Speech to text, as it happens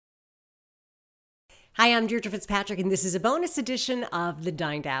Hi, I'm Deirdre Fitzpatrick, and this is a bonus edition of the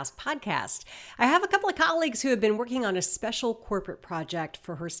Dying to Ask podcast. I have a couple of colleagues who have been working on a special corporate project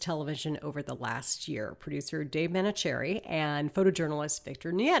for Hearst Television over the last year. Producer Dave Manicherry and photojournalist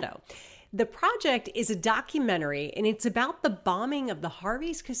Victor Nieto. The project is a documentary, and it's about the bombing of the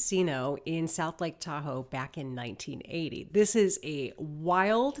Harvey's Casino in South Lake Tahoe back in 1980. This is a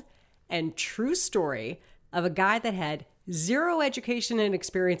wild and true story of a guy that had zero education and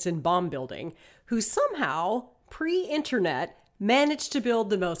experience in bomb building, who somehow, pre-internet, managed to build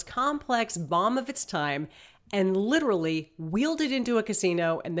the most complex bomb of its time and literally wheeled it into a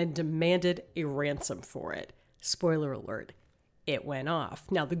casino and then demanded a ransom for it. Spoiler alert, it went off.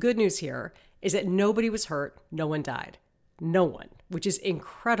 Now, the good news here is that nobody was hurt, no one died. No one, which is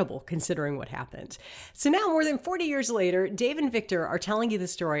incredible considering what happened. So now, more than 40 years later, Dave and Victor are telling you the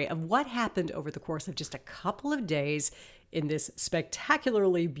story of what happened over the course of just a couple of days in this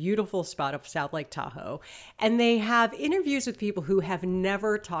spectacularly beautiful spot of South Lake Tahoe. And they have interviews with people who have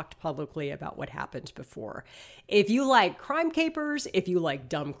never talked publicly about what happened before. If you like crime capers, if you like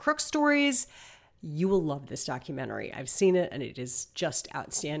dumb crook stories, you will love this documentary. I've seen it and it is just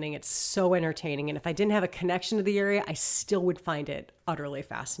outstanding. It's so entertaining. And if I didn't have a connection to the area, I still would find it utterly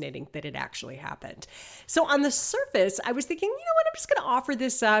fascinating that it actually happened. So on the surface, I was thinking, you know what, I'm just going to offer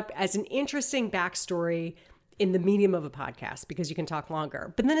this up as an interesting backstory in the medium of a podcast because you can talk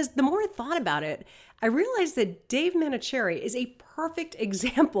longer. But then the more I thought about it, I realized that Dave Manicherry is a perfect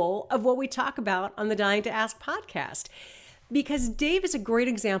example of what we talk about on the Dying to Ask podcast. Because Dave is a great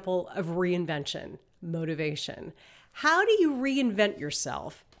example of reinvention, motivation. How do you reinvent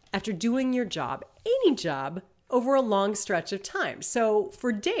yourself after doing your job, any job, over a long stretch of time? So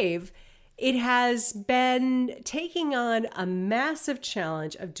for Dave, it has been taking on a massive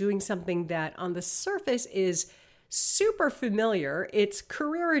challenge of doing something that on the surface is super familiar. It's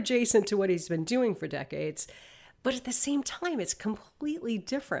career adjacent to what he's been doing for decades. But at the same time, it's completely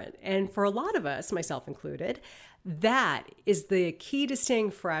different. And for a lot of us, myself included, that is the key to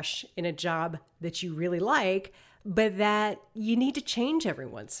staying fresh in a job that you really like, but that you need to change every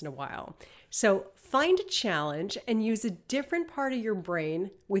once in a while. So find a challenge and use a different part of your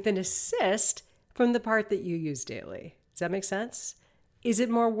brain with an assist from the part that you use daily. Does that make sense? Is it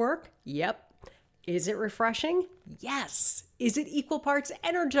more work? Yep. Is it refreshing? Yes. Is it equal parts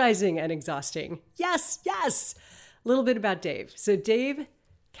energizing and exhausting? Yes, yes. A little bit about Dave. So Dave,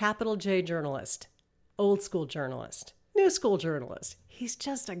 capital J journalist, old school journalist, new school journalist. He's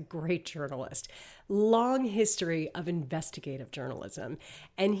just a great journalist. Long history of investigative journalism.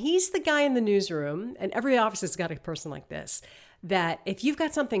 And he's the guy in the newsroom, and every office has got a person like this, that if you've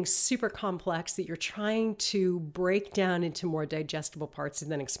got something super complex that you're trying to break down into more digestible parts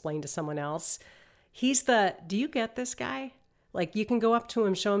and then explain to someone else, he's the, do you get this guy? Like you can go up to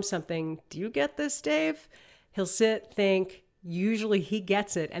him, show him something. Do you get this, Dave? He'll sit, think. Usually he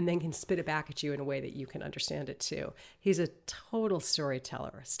gets it and then can spit it back at you in a way that you can understand it too. He's a total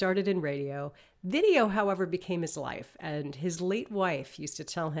storyteller. Started in radio. Video, however, became his life. And his late wife used to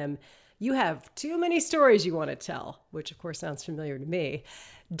tell him, you have too many stories you want to tell, which of course sounds familiar to me.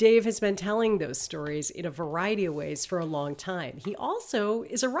 Dave has been telling those stories in a variety of ways for a long time. He also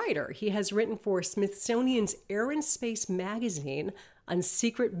is a writer. He has written for Smithsonian's Air and Space magazine on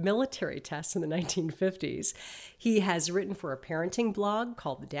secret military tests in the 1950s. He has written for a parenting blog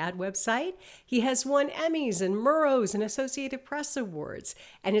called The Dad Website. He has won Emmys and Murrows and Associated Press Awards.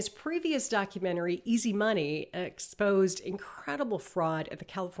 And his previous documentary, Easy Money, exposed incredible fraud at the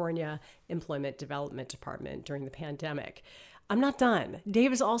California Employment Development Department during the pandemic. I'm not done.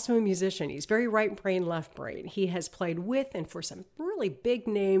 Dave is also a musician. He's very right brain, left brain. He has played with and for some really big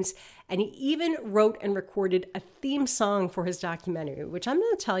names, and he even wrote and recorded a theme song for his documentary, which I'm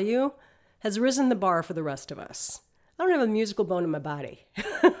going to tell you has risen the bar for the rest of us. I don't have a musical bone in my body.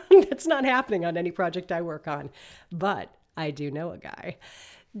 That's not happening on any project I work on, but I do know a guy.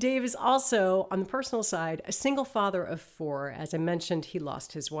 Dave is also, on the personal side, a single father of 4. As I mentioned, he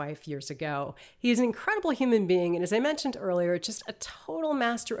lost his wife years ago. He is an incredible human being, and as I mentioned earlier, just a total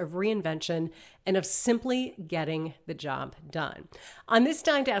master of reinvention and of simply getting the job done. On this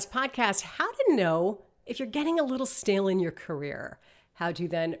Dying to Ask podcast, how to know if you're getting a little stale in your career. How to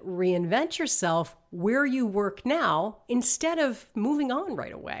then reinvent yourself where you work now instead of moving on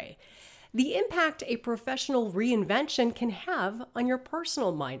right away. The impact a professional reinvention can have on your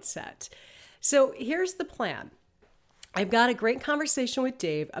personal mindset. So here's the plan. I've got a great conversation with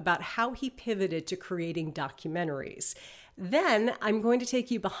Dave about how he pivoted to creating documentaries. Then I'm going to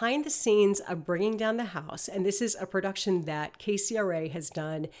take you behind the scenes of Bringing Down the House. And this is a production that KCRA has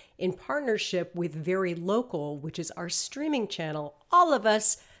done in partnership with Very Local, which is our streaming channel, all of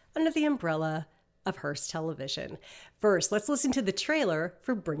us under the umbrella of Hearst Television. First, let's listen to the trailer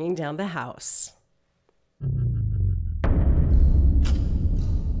for Bringing Down the House.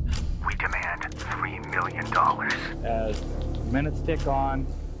 We demand $3 million. As minutes tick on,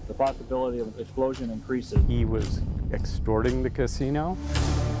 the possibility of an explosion increases. He was extorting the casino.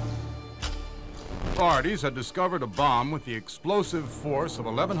 Authorities had discovered a bomb with the explosive force of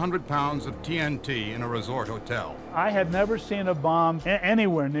 1,100 pounds of TNT in a resort hotel. I had never seen a bomb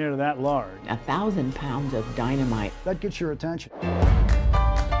anywhere near that large. 1,000 pounds of dynamite. That gets your attention.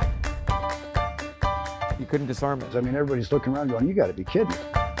 You couldn't disarm it. I mean, everybody's looking around going, you got to be kidding.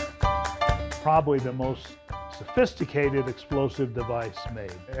 Probably the most sophisticated explosive device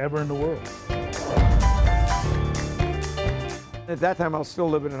made ever in the world. At that time, I was still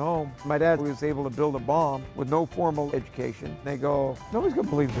living at home. My dad was able to build a bomb with no formal education. They go, nobody's gonna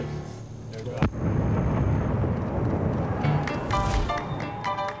believe this. There you go.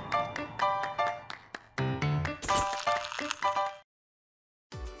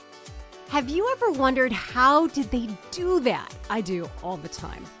 Have you ever wondered how did they do that? I do all the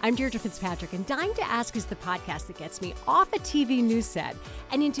time. I'm Deirdre Fitzpatrick, and Dying to Ask is the podcast that gets me off a TV news set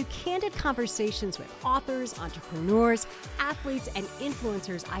and into candid conversations with authors, entrepreneurs, athletes, and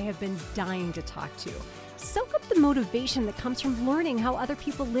influencers I have been dying to talk to. Soak up the motivation that comes from learning how other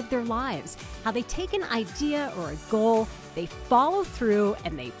people live their lives, how they take an idea or a goal, they follow through,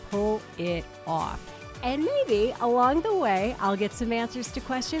 and they pull it off. And maybe along the way, I'll get some answers to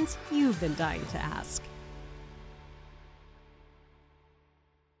questions you've been dying to ask.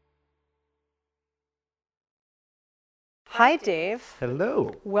 Hi, Dave.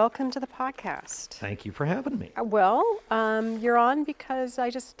 Hello. Welcome to the podcast. Thank you for having me. Well, you're on because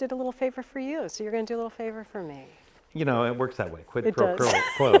I just did a little favor for you, so you're going to do a little favor for me. You know, it works that way. Quid It pro does.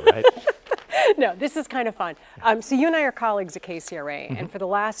 quo, right? No, this is kind of fun. So you and I are colleagues at KCRA, and for the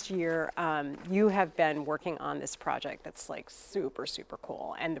last year, you have been working on this project that's like super, super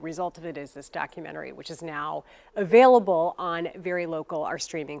cool. And the result of it is this documentary, which is now available on Very Local, our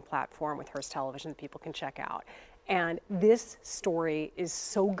streaming platform with Hearst Television that people can check out. And this story is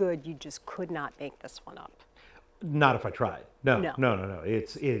so good, you just could not make this one up. Not if I tried. No.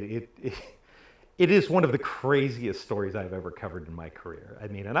 It is one of the craziest stories I've ever covered in my career. I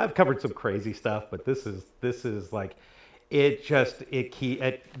mean, and I've covered some crazy stuff, but this is like,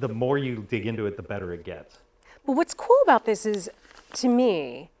 the more you dig into it, the better it gets. But what's cool about this is, to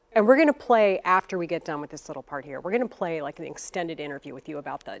me, and we're going to play after we get done with this little part here, we're going to play like an extended interview with you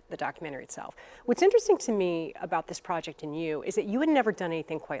about the documentary itself. What's interesting to me about this project and you is that you had never done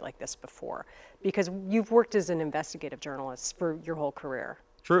anything quite like this before, because you've worked as an investigative journalist for your whole career.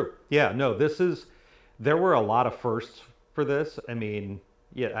 True. Yeah, no, there were a lot of firsts for this. I mean,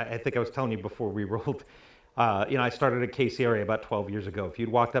 yeah, I think I was telling you before we rolled, I started at KCRA about 12 years ago. If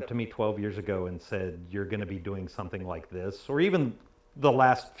you'd walked up to me 12 years ago and said, you're going to be doing something like this, or even the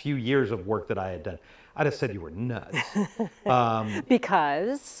last few years of work that I had done, I'd have said you were nuts.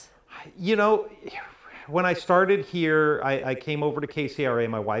 Because? You know, when I started here, I came over to KCRA.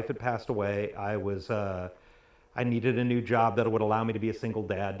 My wife had passed away. I needed a new job that would allow me to be a single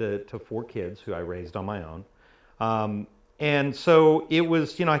dad to 4 kids who I raised on my own. And so it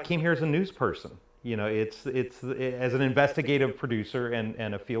was, I came here as a news person. It's as an investigative producer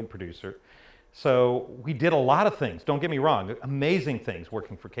and a field producer. So we did a lot of things, don't get me wrong, amazing things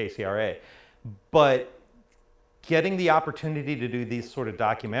working for KCRA. But getting the opportunity to do these sort of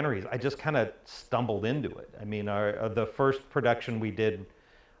documentaries, I just kind of stumbled into it. I mean, the first production we did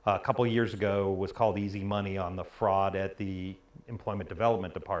a couple of years ago was called Easy Money on the fraud at the Employment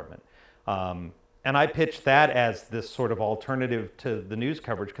Development Department. And I pitched that as this sort of alternative to the news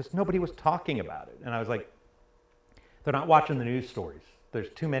coverage because nobody was talking about it. And I was like, they're not watching the news stories. There's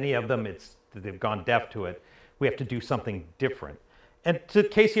too many of them. They've gone deaf to it. We have to do something different. And to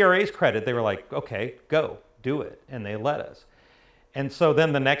KCRA's credit, they were like, okay, go, do it. And they let us. And so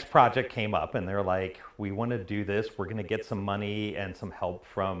then the next project came up and they're like, we want to do this. We're going to get some money and some help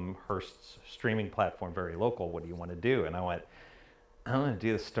from Hearst's streaming platform, Very Local. What do you want to do? And I went, I want to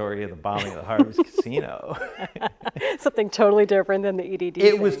do the story of the bombing of the Harvest Casino. Something totally different than the EDD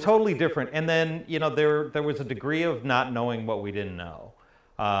It was totally different. And then, there was a degree of not knowing what we didn't know.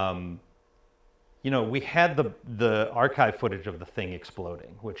 We had the archive footage of the thing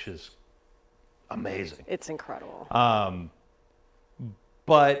exploding, which is amazing. It's incredible.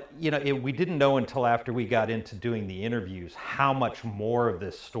 But, we didn't know until after we got into doing the interviews how much more of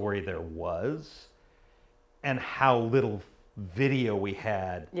this story there was and how little video we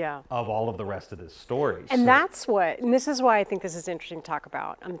had of all of the rest of this story. And and this is why I think this is interesting to talk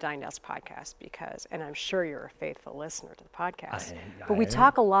about on the Dying to Ask podcast because, and I'm sure you're a faithful listener to the podcast, but we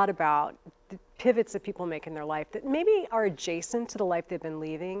talk a lot about pivots that people make in their life that maybe are adjacent to the life they've been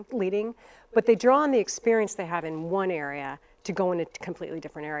leading, but they draw on the experience they have in one area to go in a completely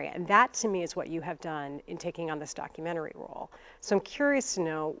different area. And that, to me, is what you have done in taking on this documentary role. So I'm curious to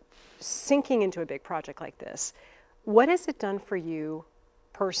know, sinking into a big project like this, what has it done for you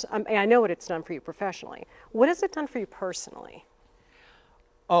I know what it's done for you professionally. What has it done for you personally?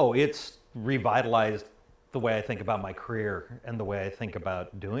 Oh, it's revitalized the way I think about my career and the way I think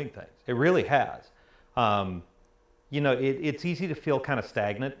about doing things. It really has. It's easy to feel kind of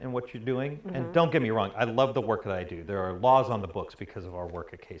stagnant in what you're doing. Mm-hmm. And don't get me wrong, I love the work that I do. There are laws on the books because of our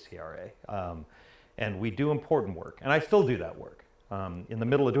work at KCRA. And we do important work. And I still do that work. In the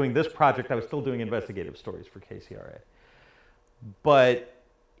middle of doing this project, I was still doing investigative stories for KCRA. But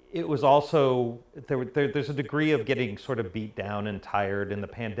it was also, there's a degree of getting sort of beat down and tired, and the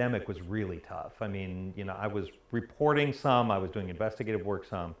pandemic was really tough. I mean, I was reporting some, I was doing investigative work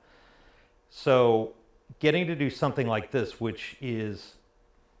some. So getting to do something like this, which is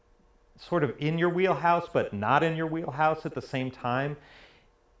sort of in your wheelhouse, but not in your wheelhouse at the same time,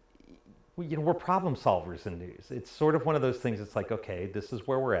 we're problem solvers in news. It's sort of one of those things, it's like, okay, this is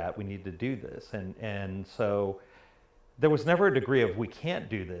where we're at, we need to do this. And so there was never a degree of we can't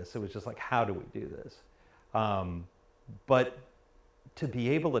do this. It was just like, how do we do this? But to be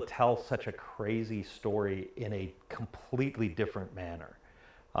able to tell such a crazy story in a completely different manner,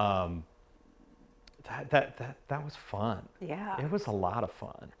 that was fun. Yeah. It was a lot of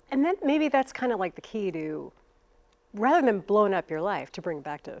fun. And then maybe that's kind of like the key to, rather than blowing up your life, to bring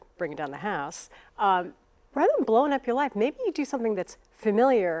it down the house, rather than blowing up your life, maybe you do something that's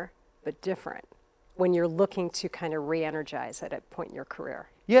familiar but different when you're looking to kind of re-energize at a point in your career.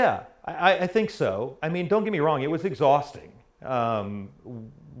 Yeah, I think so. I mean, don't get me wrong, it was exhausting.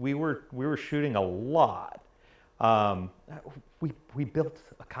 We were shooting a lot. We built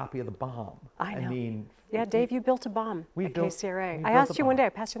a copy of the bomb. I know. I mean, yeah, Dave, you built a bomb at KCRA. I asked you one day, I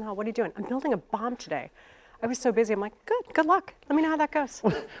passed you in the hall, what are you doing? I'm building a bomb today. I was so busy. I'm like, good luck. Let me know how that goes.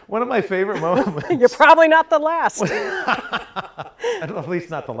 One of my favorite moments. You're probably not the last. At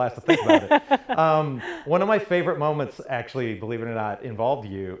least not the last to think about it. One of my favorite moments, actually, believe it or not, involved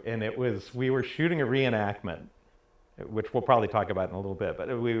you, and it was, we were shooting a reenactment, which we'll probably talk about in a little bit,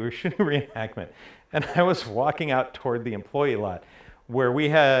 but we were shooting a reenactment, and I was walking out toward the employee lot where we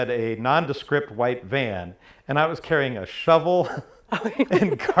had a nondescript white van, and I was carrying a shovel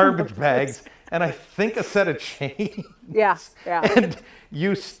and garbage bags, and I think a set of chains. Yeah. And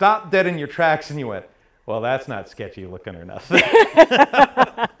you stopped dead in your tracks and you went, well, that's not sketchy looking or nothing.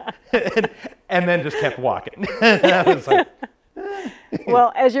 and then just kept walking. I was like,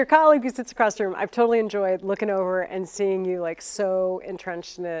 well, as your colleague who sits across the room, I've totally enjoyed looking over and seeing you like so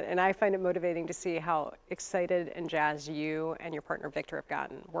entrenched in it. And I find it motivating to see how excited and jazzed you and your partner Victor have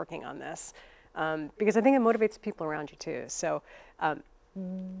gotten working on this. Because I think it motivates people around you too. So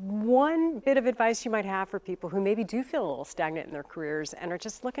one bit of advice you might have for people who maybe do feel a little stagnant in their careers and are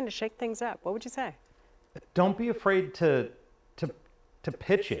just looking to shake things up, what would you say? Don't be afraid to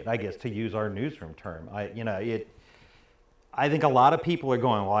pitch it, I guess, to use our newsroom term. I think a lot of people are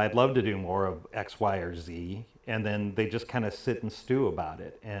going, well, I'd love to do more of X, Y, or Z, and then they just kind of sit and stew about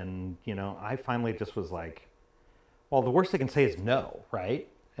it. And, I finally just was like, well, the worst they can say is no, right?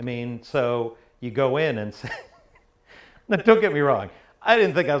 I mean, so you go in and say, now, don't get me wrong, I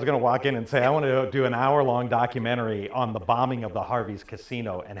didn't think I was going to walk in and say, I want to do an hour-long documentary on the bombing of the Harvey's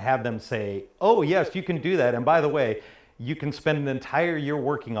casino and have them say, oh, yes, you can do that. And by the way, you can spend an entire year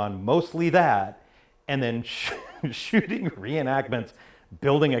working on mostly that and then shooting reenactments,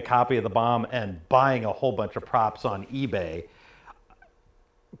 building a copy of the bomb, and buying a whole bunch of props on eBay.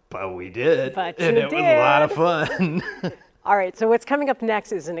 But we did. And it was a lot of fun. All right, so what's coming up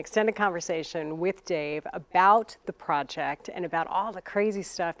next is an extended conversation with Dave about the project and about all the crazy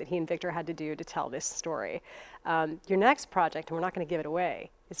stuff that he and Victor had to do to tell this story. Your next project, and we're not going to give it away,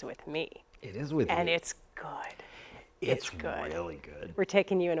 is with me. It is with and you. it's good. It's good. Really good. We're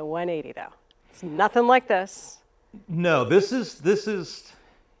taking you in a 180, though. It's nothing like this. No, this is.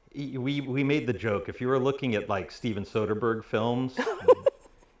 We made the joke. If you were looking at like Steven Soderbergh films,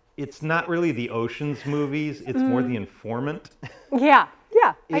 it's not really the Ocean's movies. It's more The Informant. Yeah.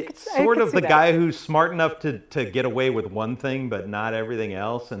 It's sort of the guy who's smart enough to get away with one thing, but not everything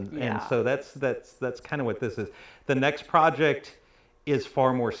else. And so that's kind of what this is. The next project is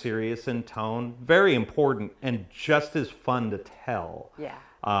far more serious in tone, very important, and just as fun to tell. Yeah.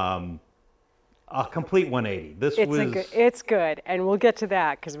 A complete 180. It's good, and we'll get to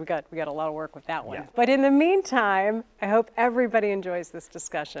that because we got a lot of work with that one. Yeah. But in the meantime, I hope everybody enjoys this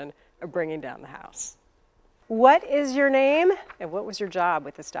discussion of bringing down the house. What is your name, and what was your job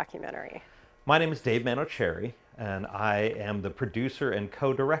with this documentary? My name is Dave Manocheri, and I am the producer and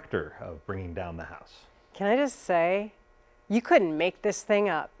co-director of Bringing Down the House. Can I just say, you couldn't make this thing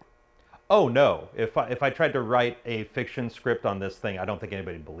up. Oh no, if I tried to write a fiction script on this thing, I don't think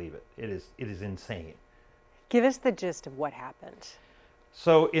anybody would believe it. It is insane. Give us the gist of what happened.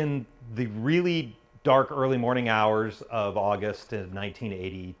 So in the really dark early morning hours of August in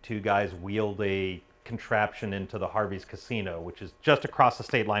 1980, two guys wheeled a contraption into the Harvey's Casino, which is just across the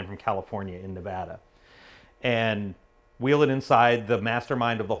state line from California in Nevada. And wheel it inside. The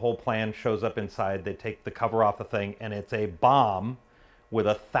mastermind of the whole plan shows up inside. They take the cover off the thing, and it's a bomb with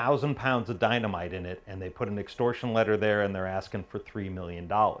 1,000 pounds of dynamite in it, and they put an extortion letter there, and they're asking for $3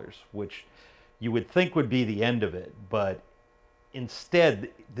 million, which you would think would be the end of it, but instead,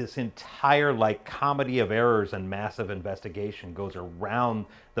 this entire like comedy of errors and massive investigation goes around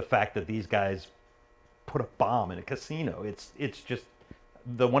the fact that these guys put a bomb in a casino. It's just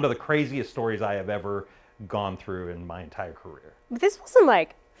one of the craziest stories I have ever gone through in my entire career. But this wasn't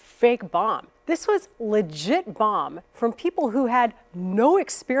like fake bomb. This was legit bomb from people who had no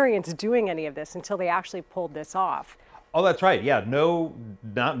experience doing any of this until they actually pulled this off. Oh, that's right. Yeah, no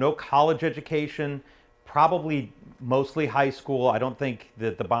college education, probably mostly high school. I don't think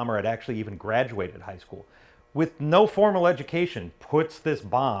that the bomber had actually even graduated high school. With no formal education, puts this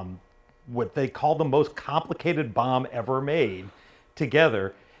bomb, what they call the most complicated bomb ever made,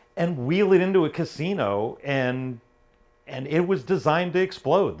 together and wheel it into a casino, and it was designed to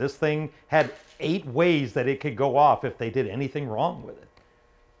explode. This thing had 8 ways that it could go off if they did anything wrong with it.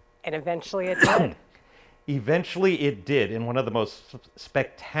 And eventually it did. Eventually it did, in one of the most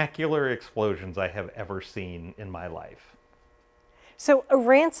spectacular explosions I have ever seen in my life. So a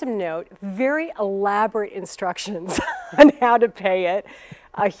ransom note, very elaborate instructions on how to pay it,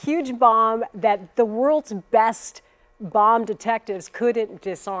 a huge bomb that the world's best bomb detectives couldn't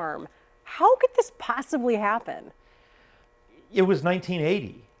disarm. How could this possibly happen? It was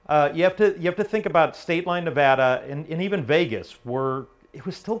 1980. You have to think about State Line, Nevada, and even Vegas, it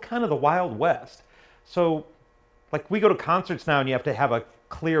was still kind of the Wild West. So, like, we go to concerts now and you have to have a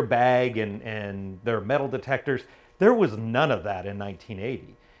clear bag and there are metal detectors. There was none of that in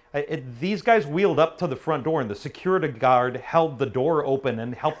 1980. These guys wheeled up to the front door and the security guard held the door open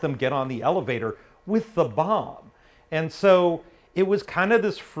and helped them get on the elevator with the bomb. And so it was kind of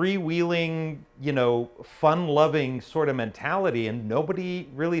this freewheeling, fun-loving sort of mentality, and nobody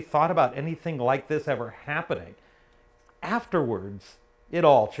really thought about anything like this ever happening. Afterwards, it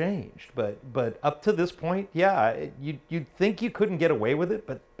all changed, but up to this point, yeah, you'd think you couldn't get away with it,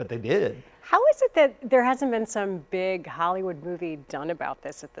 but they did. How is it that there hasn't been some big Hollywood movie done about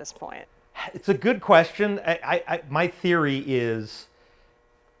this at this point? It's a good question. My theory is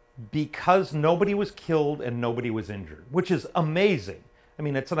because nobody was killed and nobody was injured, which is amazing. I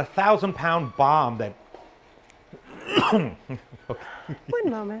mean, it's an 1,000-pound bomb that... Okay. One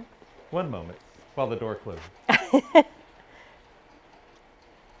moment. One moment, while the door closes.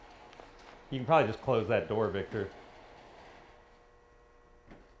 You can probably just close that door, Victor.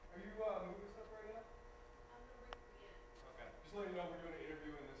 Are you moving stuff right now? Okay. Just letting you know we're doing an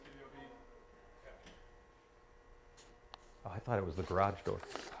interview in the Studio B. Okay. Oh, I thought it was the garage door.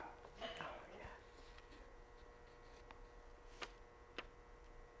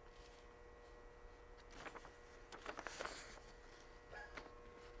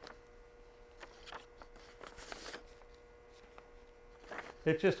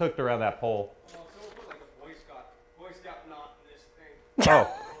 It's just hooked around that pole. Oh, someone put like a Boy Scout knot in this thing.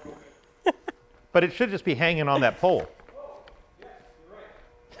 Oh. But it should just be hanging on that pole. Oh, yeah, you're right.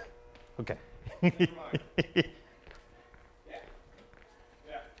 Okay. Never mind.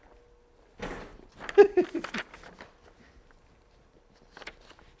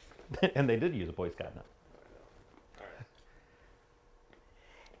 Yeah. And they did use a Boy Scout knot.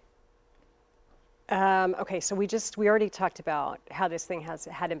 Okay, so we already talked about how this thing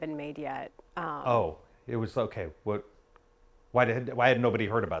hadn't been made yet. It was okay. Why had nobody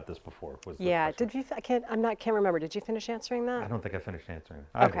heard about this before? Was the question. Did you? Can't remember. Did you finish answering that? I don't think I finished answering.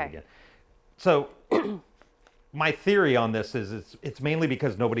 I'll do it Okay. again. So, my theory on this is it's mainly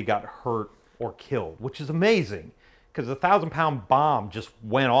because nobody got hurt or killed, which is amazing, because a 1,000-pound bomb just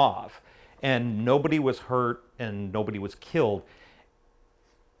went off, and nobody was hurt and nobody was killed.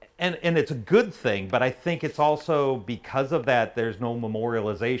 And it's a good thing, but I think it's also because of that, there's no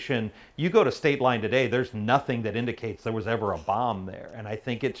memorialization. You go to State Line today, there's nothing that indicates there was ever a bomb there. And I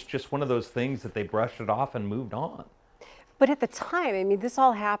think it's just one of those things that they brushed it off and moved on. But at the time, I mean, this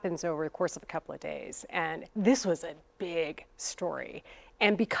all happens over the course of a couple of days, and this was a big story.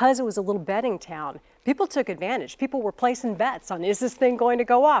 And because it was a little betting town, people took advantage. People were placing bets on, is this thing going to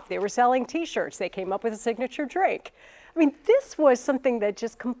go off? They were selling T-shirts. They came up with a signature drink. I mean, this was something that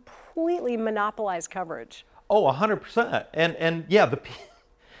just completely monopolized coverage. Oh, 100%. And yeah,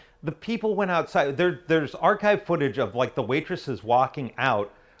 the people went outside. There's archive footage of like the waitresses walking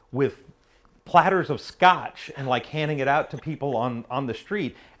out with platters of scotch and like handing it out to people on the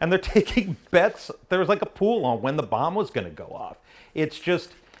street. And they're taking bets. There was like a pool on when the bomb was going to go off.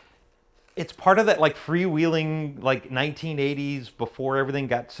 It's part of that like freewheeling, like 1980s before everything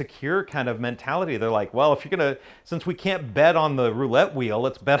got secure kind of mentality. They're like, well, if you're going to, since we can't bet on the roulette wheel,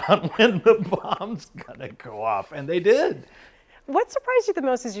 let's bet on when the bomb's going to go off. And they did. What surprised you the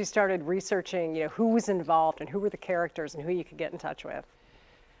most as you started researching, who was involved and who were the characters and who you could get in touch with?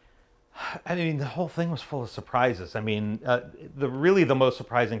 I mean, the whole thing was full of surprises. I mean, the most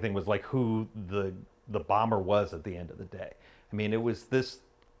surprising thing was like who the bomber was at the end of the day. I mean, it was this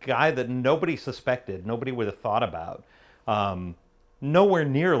guy that nobody suspected, nobody would have thought about, nowhere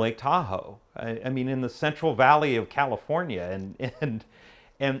near Lake Tahoe. I mean, in the Central Valley of California, and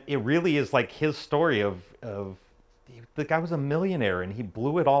it really is like his story of the guy was a millionaire and he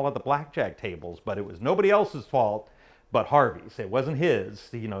blew it all at the blackjack tables, but it was nobody else's fault but Harvey's. It wasn't his,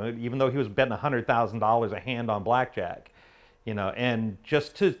 even though he was betting $100,000 a hand on blackjack, and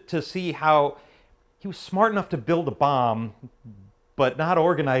just to see how he was smart enough to build a bomb, but not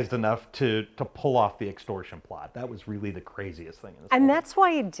organized enough to pull off the extortion plot. That was really the craziest thing in this And movie. that's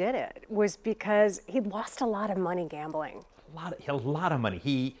why he did it, was because he lost a lot of money gambling. A lot of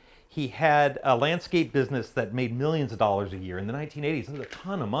money. He had a landscape business that made millions of dollars a year in the 1980s. That was a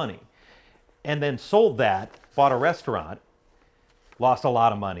ton of money. And then sold that, bought a restaurant, lost a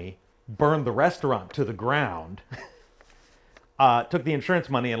lot of money, burned the restaurant to the ground, took the insurance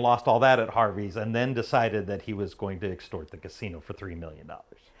money and lost all that at Harvey's, and then decided that he was going to extort the casino for $3 million.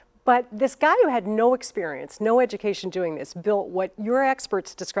 But this guy who had no experience, no education doing this, built what your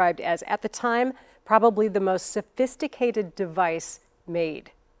experts described as, at the time, probably the most sophisticated device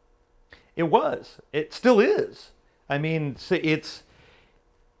made. It was. It still is. I mean, it's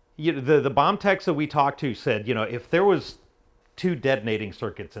the bomb techs that we talked to said, if there was 2 detonating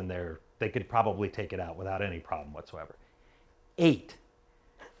circuits in there, they could probably take it out without any problem whatsoever. 8.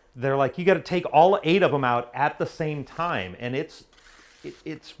 They're like, you got to take all 8 of them out at the same time, and it's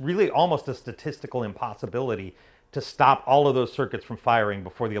really almost a statistical impossibility to stop all of those circuits from firing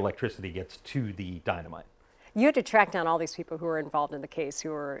before the electricity gets to the dynamite. You had to track down all these people who were involved in the case, who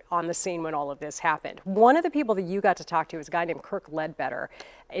were on the scene when all of this happened. One of the people that you got to talk to is a guy named Kirk Ledbetter,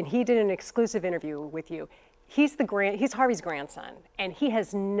 and he did an exclusive interview with you. He's Harvey's grandson, and he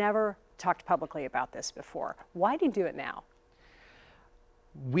has never talked publicly about this before. Why did he do it now?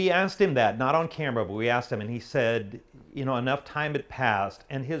 We asked him that, not on camera, but we asked him, and he said, enough time had passed,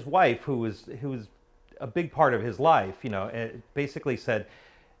 and his wife, who was a big part of his life, basically said,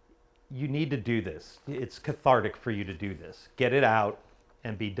 you need to do this. It's cathartic for you to do this. Get it out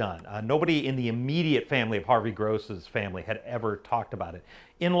and be done. Nobody in the immediate family of Harvey Gross's family had ever talked about it.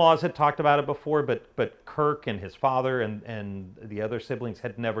 In-laws had talked about it before, but Kirk and his father and the other siblings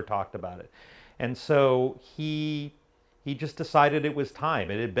had never talked about it. And so he just decided it was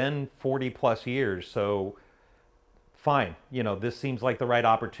time. It had been 40 plus years, so fine, this seems like the right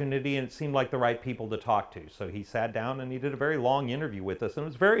opportunity, and it seemed like the right people to talk to. So he sat down and he did a very long interview with us and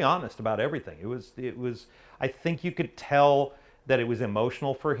was very honest about everything. It was, I think you could tell that it was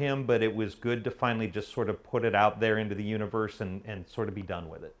emotional for him, but it was good to finally just sort of put it out there into the universe and sort of be done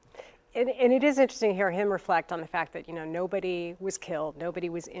with it. And it is interesting to hear him reflect on the fact that, nobody was killed, nobody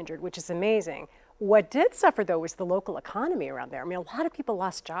was injured, which is amazing. What did suffer, though, was the local economy around there. I mean, a lot of people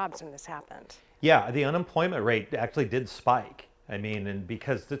lost jobs when this happened. Yeah, the unemployment rate actually did spike. I mean, and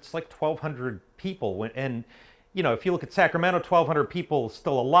because it's like 1,200 people. And, if you look at Sacramento, 1,200 people is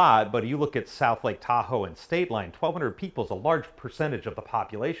still a lot, but you look at South Lake Tahoe and State Line, 1,200 people is a large percentage of the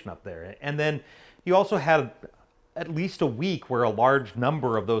population up there. And then you also had at least a week where a large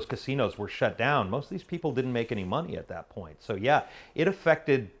number of those casinos were shut down. Most of these people didn't make any money at that point. So yeah, it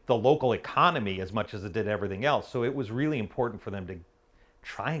affected the local economy as much as it did everything else. So it was really important for them to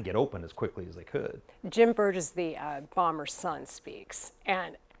try and get open as quickly as they could. Jim Burgess, the bomber's son, speaks.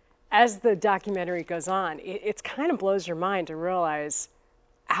 And as the documentary goes on, it kind of blows your mind to realize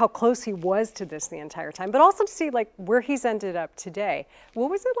how close he was to this the entire time, but also to see like where he's ended up today. What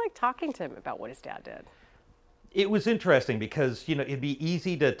was it like talking to him about what his dad did? It was interesting because, it'd be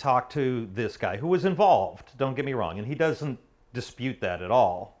easy to talk to this guy who was involved, don't get me wrong, and he doesn't dispute that at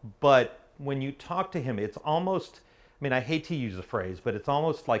all. But when you talk to him, it's almost, I hate to use the phrase, but it's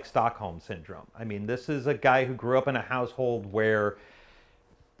almost like Stockholm Syndrome. I mean, this is a guy who grew up in a household where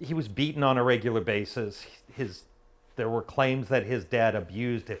he was beaten on a regular basis. There were claims that his dad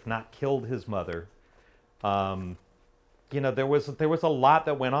abused, if not killed, his mother. There was a lot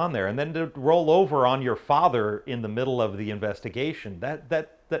that went on there, and then to roll over on your father in the middle of the investigation,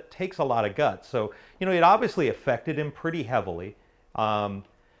 that takes a lot of guts. So it obviously affected him pretty heavily.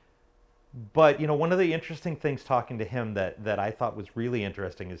 But one of the interesting things talking to him that I thought was really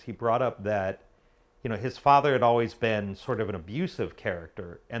interesting is he brought up that his father had always been sort of an abusive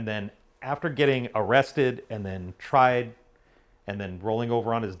character, and then after getting arrested and then tried and then rolling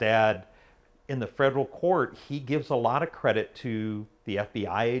over on his dad in the federal court, he gives a lot of credit to the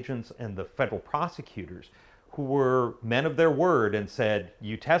FBI agents and the federal prosecutors who were men of their word and said,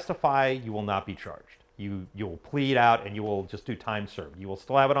 you testify, you will not be charged. You will plead out and you will just do time served. You will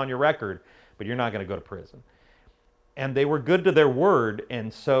still have it on your record, but you're not going to go to prison. And they were good to their word,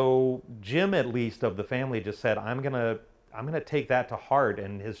 and so Jim, at least of the family, just said, I'm gonna take that to heart,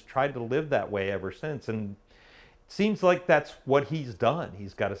 and has tried to live that way ever since. And it seems like that's what he's done.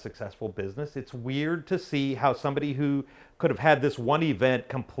 He's got a successful business. It's weird to see how somebody who could have had this one event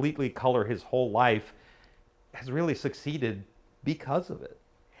completely color his whole life has really succeeded because of it.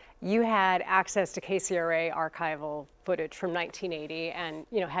 You had access to KCRA archival footage from 1980 and,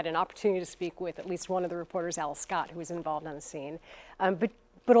 had an opportunity to speak with at least one of the reporters, Alice Scott, who was involved on the scene.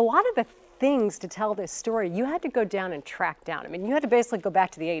 But a lot of the things to tell this story, you had to go down and track down. I mean, you had to basically go back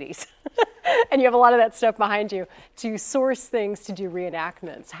to the 80s. And you have a lot of that stuff behind you to source things, to do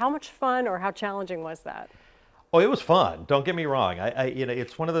reenactments. How much fun or how challenging was that? Oh, it was fun. Don't get me wrong.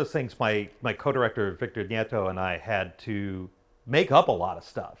 It's one of those things my co-director, Victor Nieto, and I had to make up a lot of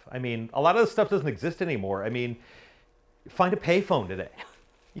stuff. I mean, a lot of this stuff doesn't exist anymore. I mean, find a payphone today.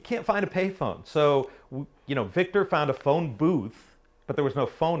 You can't find a payphone. So, Victor found a phone booth, but there was no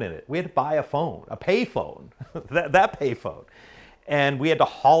phone in it. We had to buy a phone, a payphone, that payphone. And we had to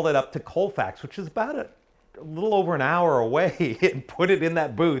haul it up to Colfax, which is about a little over an hour away, and put it in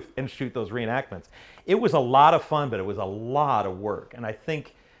that booth and shoot those reenactments. It was a lot of fun, but it was a lot of work. And I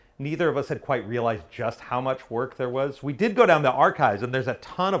think neither of us had quite realized just how much work there was. We did go down the archives, and there's a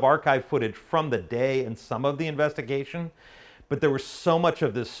ton of archive footage from the day and some of the investigation, but there was so much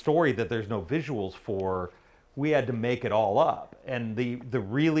of this story that there's no visuals for. We had to make it all up. And the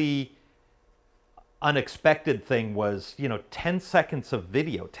really unexpected thing was, 10 seconds of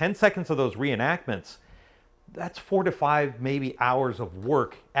video, 10 seconds of those reenactments, that's 4 to 5 maybe hours of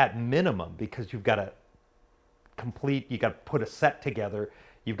work at minimum, because you've got to put a set together.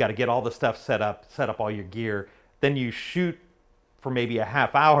 You've got to get all the stuff set up all your gear. Then you shoot for maybe a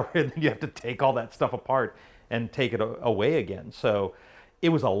half hour, and then you have to take all that stuff apart and take it away again. So it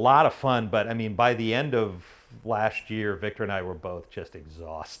was a lot of fun, but I mean, by the end of last year, Victor and I were both just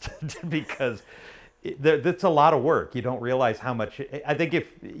exhausted because that's a lot of work. You don't realize how much. I think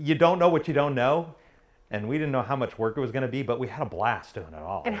if you don't know what you don't know, and we didn't know how much work it was going to be, but we had a blast doing it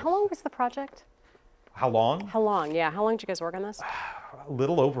all. And how long was the project? How long? How long, yeah. How long did you guys work on this? A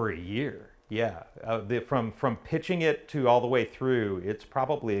little over a year, yeah. From pitching it to all the way through, it's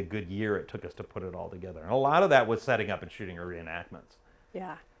probably a good year it took us to put it all together. And a lot of that was setting up and shooting our reenactments.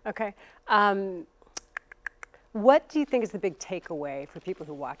 Yeah, okay. What do you think is the big takeaway for people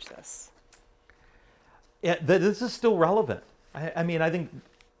who watch this? Yeah, this is still relevant. I mean, I think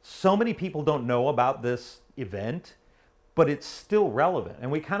so many people don't know about this event, but it's still relevant.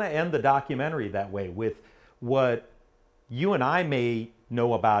 And we kind of end the documentary that way with what you and I may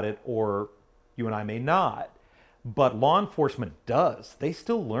know about it, or you and I may not, but law enforcement does. They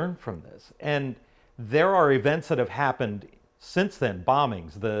still learn from this. And there are events that have happened since then,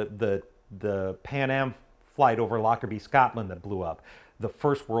 bombings, the Pan Am flight over Lockerbie, Scotland that blew up, the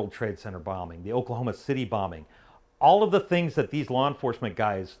first World Trade Center bombing, the Oklahoma City bombing, all of the things that these law enforcement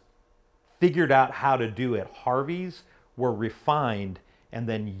guys figured out how to do at Harvey's were refined and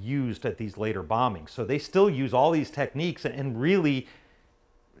then used at these later bombings. So they still use all these techniques, and really,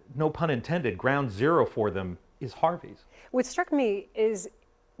 no pun intended, ground zero for them is Harvey's. What struck me is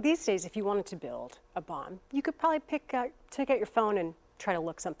these days, if you wanted to build a bomb, you could probably take out your phone and try to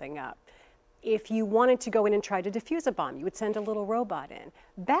look something up. If you wanted to go in and try to defuse a bomb, you would send a little robot in.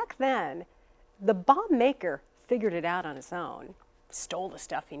 Back then, the bomb maker figured it out on his own, stole the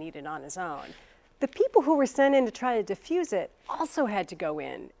stuff he needed on his own. The people who were sent in to try to defuse it also had to go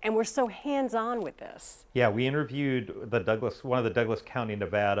in and were so hands-on with this. Yeah, we interviewed one of the Douglas County,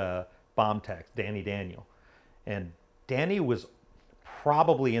 Nevada bomb techs, Danny Daniel. And Danny was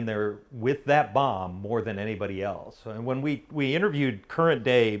probably in there with that bomb more than anybody else. And when we interviewed current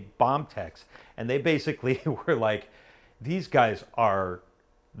day bomb techs, and they basically were like, these guys are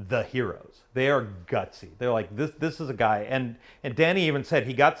the heroes. They are gutsy. They're like, this is a guy. And Danny even said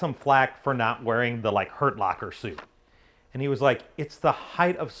he got some flack for not wearing the like Hurt Locker suit. And he was like, it's the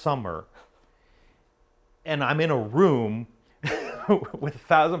height of summer and I'm in a room with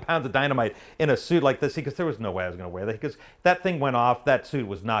 1,000 pounds of dynamite in a suit like this, because there was no way I was going to wear that, because that thing went off, that suit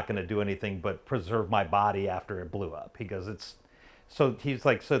was not going to do anything but preserve my body after it blew up, because it's, so he's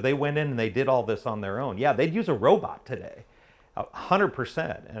like, so they went in and they did all this on their own. Yeah, they'd use a robot today,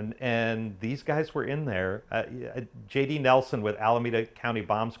 100%. And these guys were in there. J.D. Nelson with Alameda County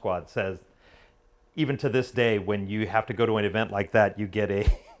Bomb Squad says, even to this day, when you have to go to an event like that, you get a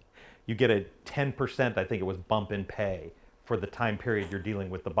 10%, I think it was, bump in pay for the time period you're dealing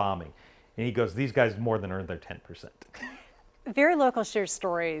with the bombing. And he goes, these guys more than earned their 10%. Very Local shares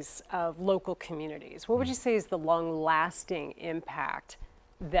stories of local communities. What would you say is the long-lasting impact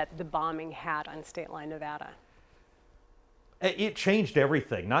that the bombing had on State Line, Nevada? It changed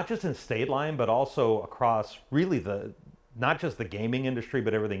everything, not just in State Line, but also across really not just the gaming industry,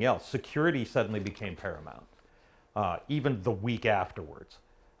 but everything else. Security suddenly became paramount, even the week afterwards.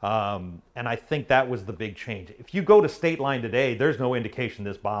 And I think that was the big change. If you go to State Line today, there's no indication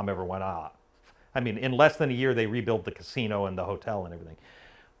this bomb ever went off. I mean, in less than a year, they rebuilt the casino and the hotel and everything.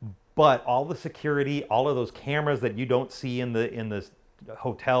 But all the security, all of those cameras that you don't see in the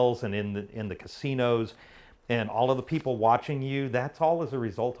hotels and in the casinos, and all of the people watching you, that's all as a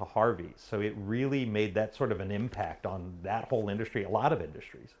result of Harvey. So it really made that sort of an impact on that whole industry, a lot of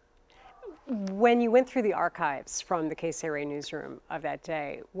industries. When you went through the archives from the KCRA newsroom of that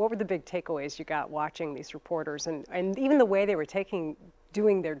day, what were the big takeaways you got watching these reporters and even the way they were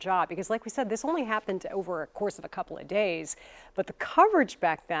doing their job? Because like we said, this only happened over a course of a couple of days, but the coverage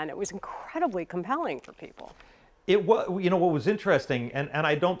back then, it was incredibly compelling for people. It was, what was interesting, and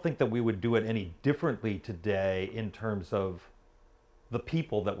I don't think that we would do it any differently today in terms of the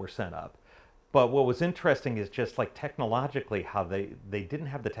people that were sent up. But what was interesting is just like technologically how they didn't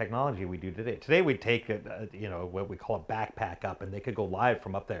have the technology we do today. Today we'd take what we call a backpack up, and they could go live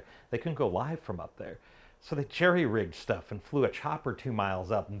from up there. They couldn't go live from up there. So they jerry-rigged stuff and flew a chopper 2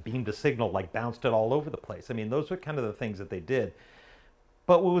 miles up and beamed a signal, like bounced it all over the place. I mean, those were kind of the things that they did.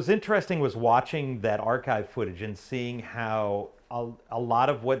 But what was interesting was watching that archive footage and seeing how a lot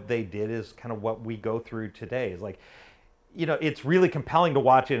of what they did is kind of what we go through today. Is like, it's really compelling to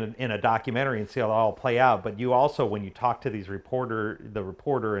watch it in a documentary and see how it all play out. But you also, when you talk to the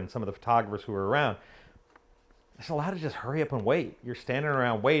reporter and some of the photographers who were around, there's a lot of just hurry up and wait. You're standing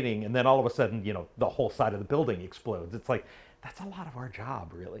around waiting, and then all of a sudden, the whole side of the building explodes. It's like, that's a lot of our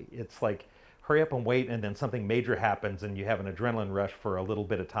job, really. It's like, hurry up and wait, and then something major happens, and you have an adrenaline rush for a little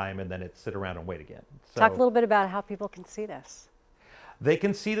bit of time, and then it's sit around and wait again. So, talk a little bit about how people can see this. They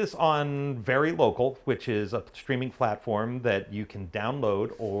can see this on Very Local, which is a streaming platform that you can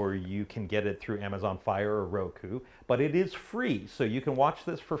download, or you can get it through Amazon Fire or Roku. But it is free, so you can watch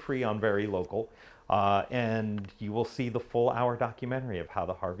this for free on Very Local, and you will see the full hour documentary of how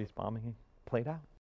the Harvey's bombing played out.